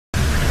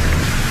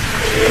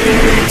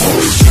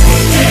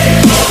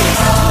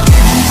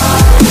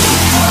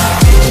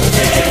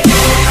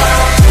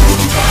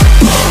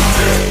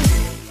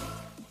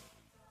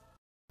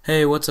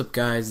Hey, what's up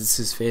guys, this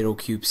is Fatal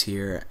Cubes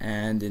here,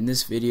 and in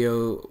this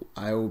video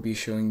I will be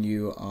showing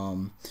you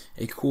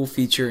a cool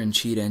feature in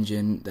Cheat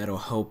Engine that'll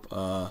help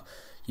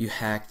you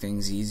hack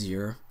things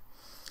easier.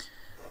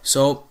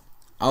 So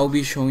I'll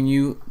be showing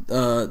you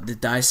the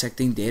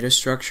Dissecting Data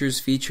Structures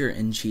feature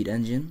in Cheat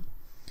Engine.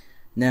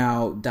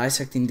 Now,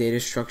 dissecting data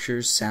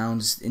structures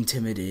sounds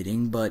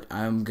intimidating, but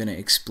I'm gonna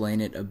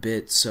explain it a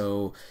bit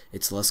so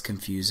it's less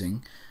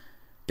confusing.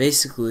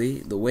 Basically,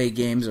 the way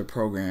games are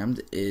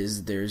programmed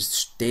is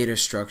there's data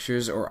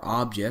structures or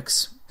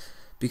objects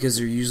because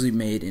they're usually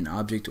made in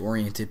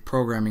object-oriented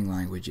programming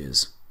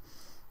languages.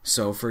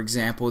 So, for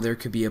example, there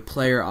could be a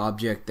player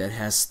object that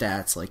has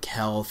stats like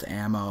health,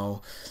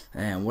 ammo,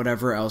 and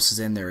whatever else is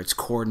in there, its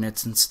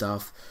coordinates and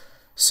stuff.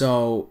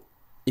 So,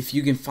 if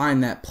you can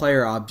find that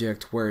player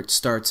object where it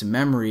starts in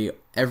memory,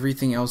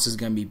 everything else is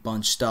going to be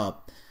bunched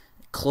up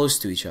close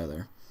to each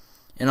other.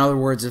 In other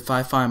words, if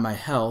I find my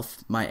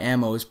health, my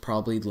ammo is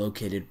probably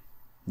located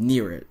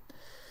near it.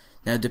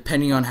 Now,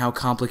 depending on how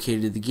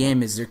complicated the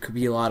game is, there could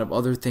be a lot of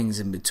other things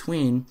in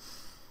between,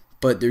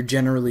 but they're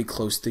generally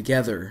close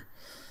together.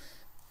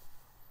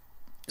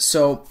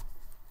 So,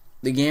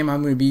 the game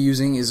I'm going to be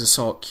using is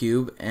Assault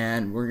Cube,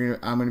 and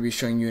I'm going to be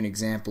showing you an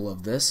example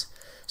of this.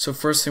 So,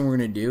 first thing we're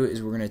going to do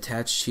is we're going to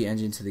attach Cheat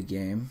Engine to the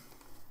game.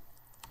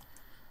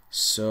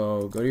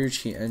 So, go to your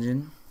Cheat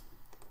Engine,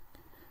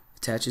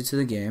 attach it to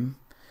the game,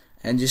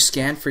 and just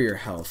scan for your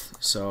health.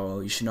 So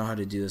you should know how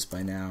to do this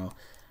by now.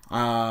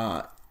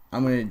 You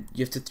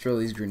have to throw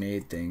these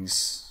grenade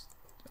things.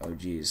 Oh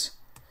geez.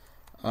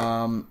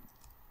 Alright,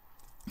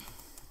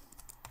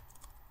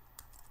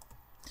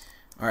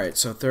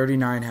 so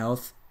 39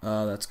 health.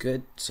 That's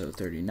good. So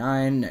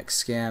 39. Next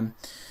scan.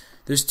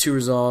 There's two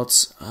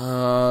results.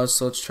 So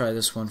let's try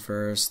this one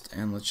first,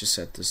 and let's just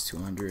set this to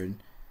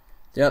 100.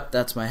 Yep,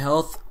 that's my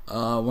health.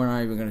 We're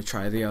not even gonna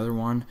try the other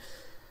one.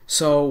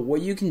 So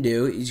what you can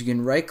do is you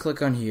can right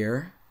click on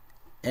here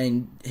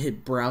and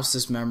hit browse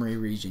this memory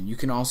region. You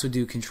can also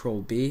do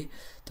Control B,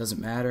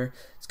 doesn't matter.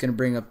 It's going to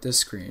bring up this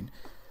screen.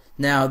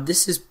 Now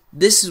this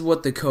is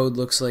what the code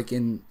looks like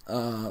in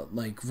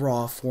like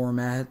raw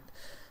format.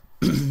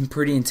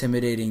 Pretty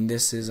intimidating.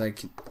 This is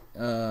like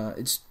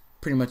it's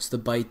pretty much the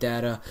byte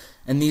data,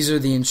 and these are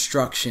the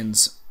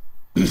instructions.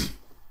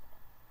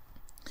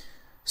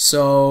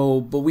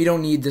 So, but we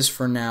don't need this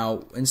for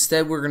now.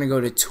 Instead, we're going to go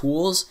to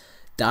Tools,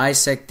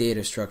 Dissect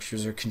Data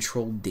Structures, or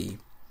Control D.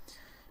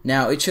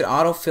 Now, it should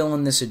autofill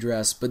in this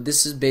address, but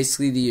this is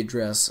basically the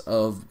address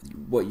of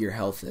what your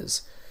health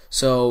is.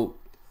 So,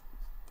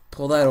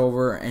 pull that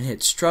over and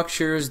hit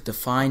Structures,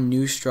 Define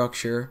New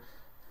Structure,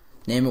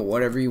 name it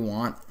whatever you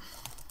want,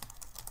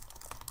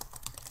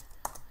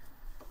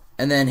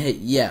 and then hit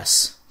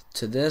Yes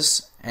to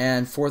this,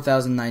 and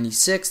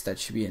 4096, that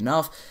should be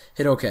enough.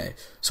 Hit OK.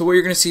 So what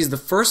you're going to see is the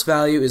first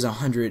value is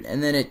 100,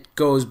 and then it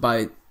goes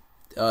by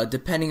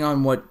depending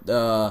on what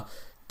the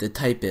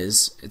type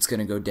is, it's going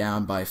to go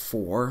down by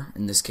 4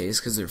 in this case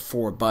because there are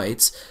 4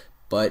 bytes,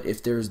 but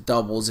if there's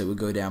doubles it would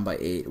go down by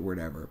 8 or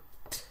whatever.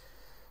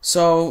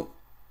 So,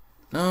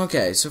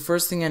 okay, so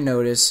first thing I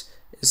notice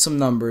is some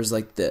numbers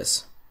like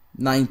this,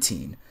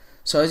 19.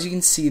 So as you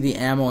can see, the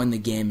ammo in the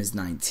game is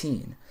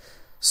 19.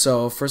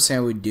 So first thing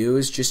I would do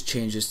is just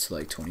change this to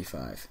like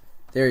 25.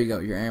 There you go,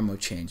 your ammo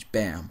changed,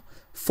 bam.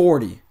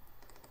 40.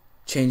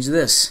 Change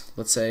this,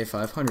 let's say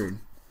 500.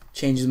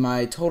 Changes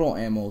my total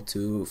ammo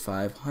to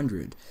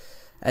 500.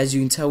 As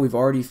you can tell, we've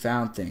already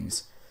found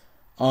things.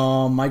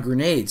 My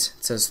grenades,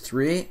 it says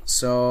 3,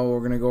 so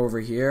we're gonna go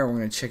over here. We're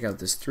gonna check out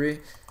this 3.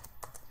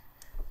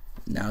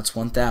 Now it's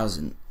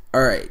 1,000.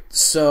 All right.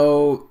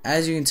 So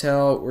as you can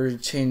tell, we're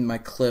changing my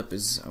clip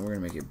is. We're gonna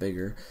make it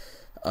bigger.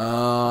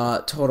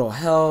 Total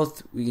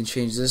health. We can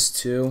change this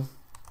to.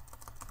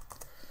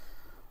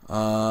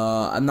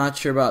 I'm not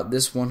sure about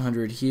this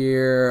 100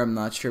 here. I'm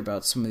not sure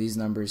about some of these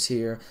numbers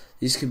here.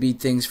 These could be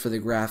things for the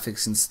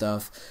graphics and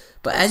stuff.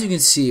 But as you can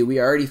see, we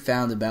already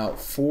found about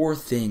 4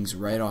 things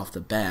right off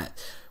the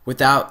bat.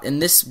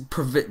 And this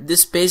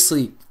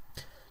basically,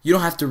 you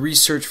don't have to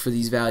research for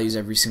these values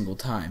every single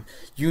time.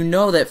 You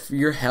know that for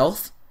your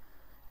health,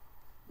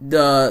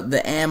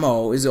 the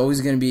ammo is always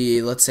going to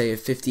be, let's say, a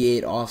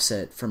 58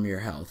 offset from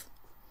your health.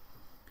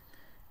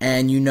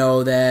 And you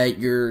know that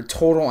your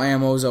total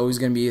ammo is always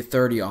going to be a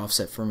 30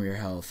 offset from your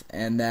health,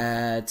 and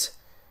that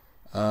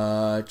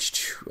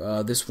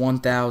this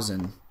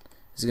 1,000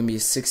 is going to be a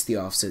 60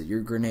 offset,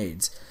 your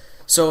grenades.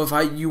 So if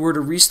you were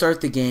to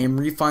restart the game,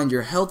 refine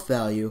your health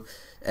value,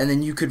 and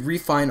then you could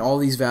refine all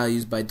these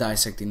values by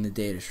dissecting the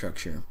data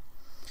structure.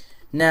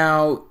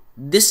 Now,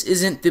 this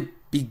isn't the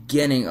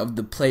beginning of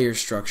the player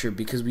structure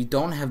because we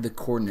don't have the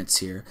coordinates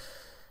here.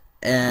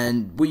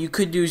 And what you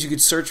could do is you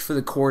could search for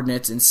the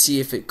coordinates and see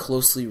if it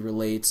closely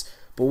relates.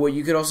 But what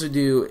you could also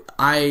do,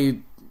 I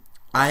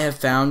have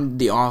found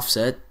the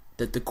offset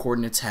that the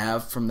coordinates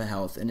have from the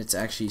health, and it's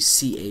actually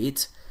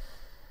C8.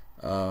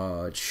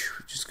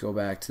 Just go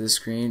back to the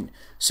screen.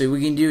 So what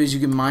we can do is you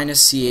can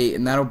minus C8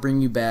 and that'll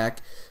bring you back,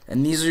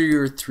 and these are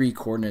your 3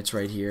 coordinates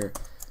right here.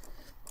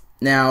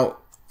 Now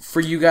for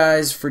you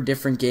guys, for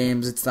different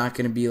games, it's not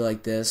going to be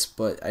like this,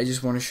 but I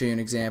just want to show you an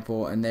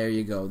example, and there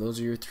you go. Those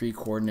are your 3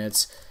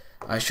 coordinates.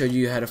 I showed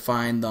you how to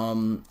find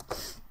them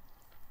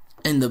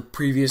in the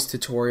previous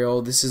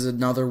tutorial. This is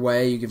another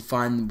way you can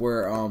find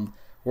where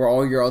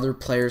all your other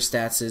player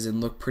stats is and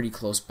look pretty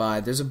close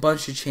by. There's a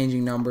bunch of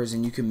changing numbers,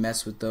 and you can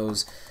mess with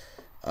those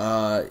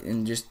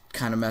and just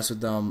kind of mess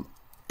with them.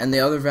 And the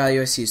other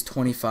value I see is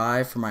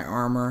 25 for my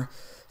armor.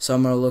 So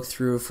I'm going to look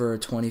through for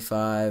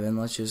 25, and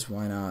let's just,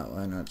 why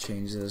not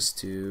change this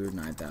to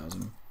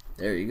 9,000.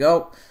 There you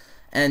go.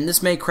 And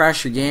this may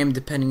crash your game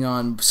depending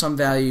on, some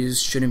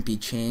values shouldn't be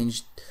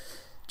changed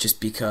just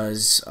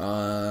because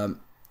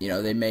you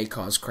know, they may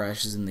cause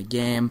crashes in the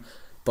game.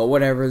 But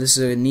whatever, this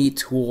is a neat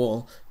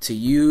tool to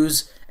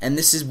use, and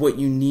this is what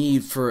you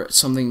need for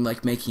something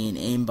like making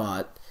an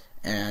aimbot.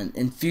 And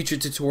in future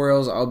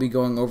tutorials, I'll be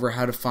going over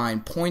how to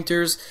find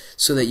pointers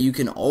so that you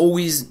can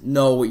always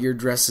know what your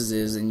addresses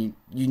is, and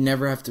you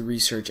never have to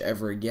research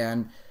ever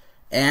again.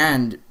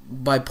 And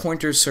by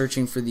pointer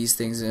searching for these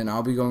things, and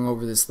I'll be going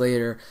over this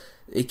later,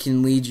 it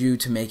can lead you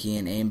to making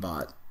an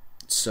aimbot.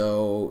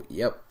 So,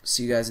 yep,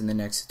 see you guys in the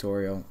next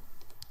tutorial.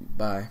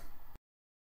 Bye.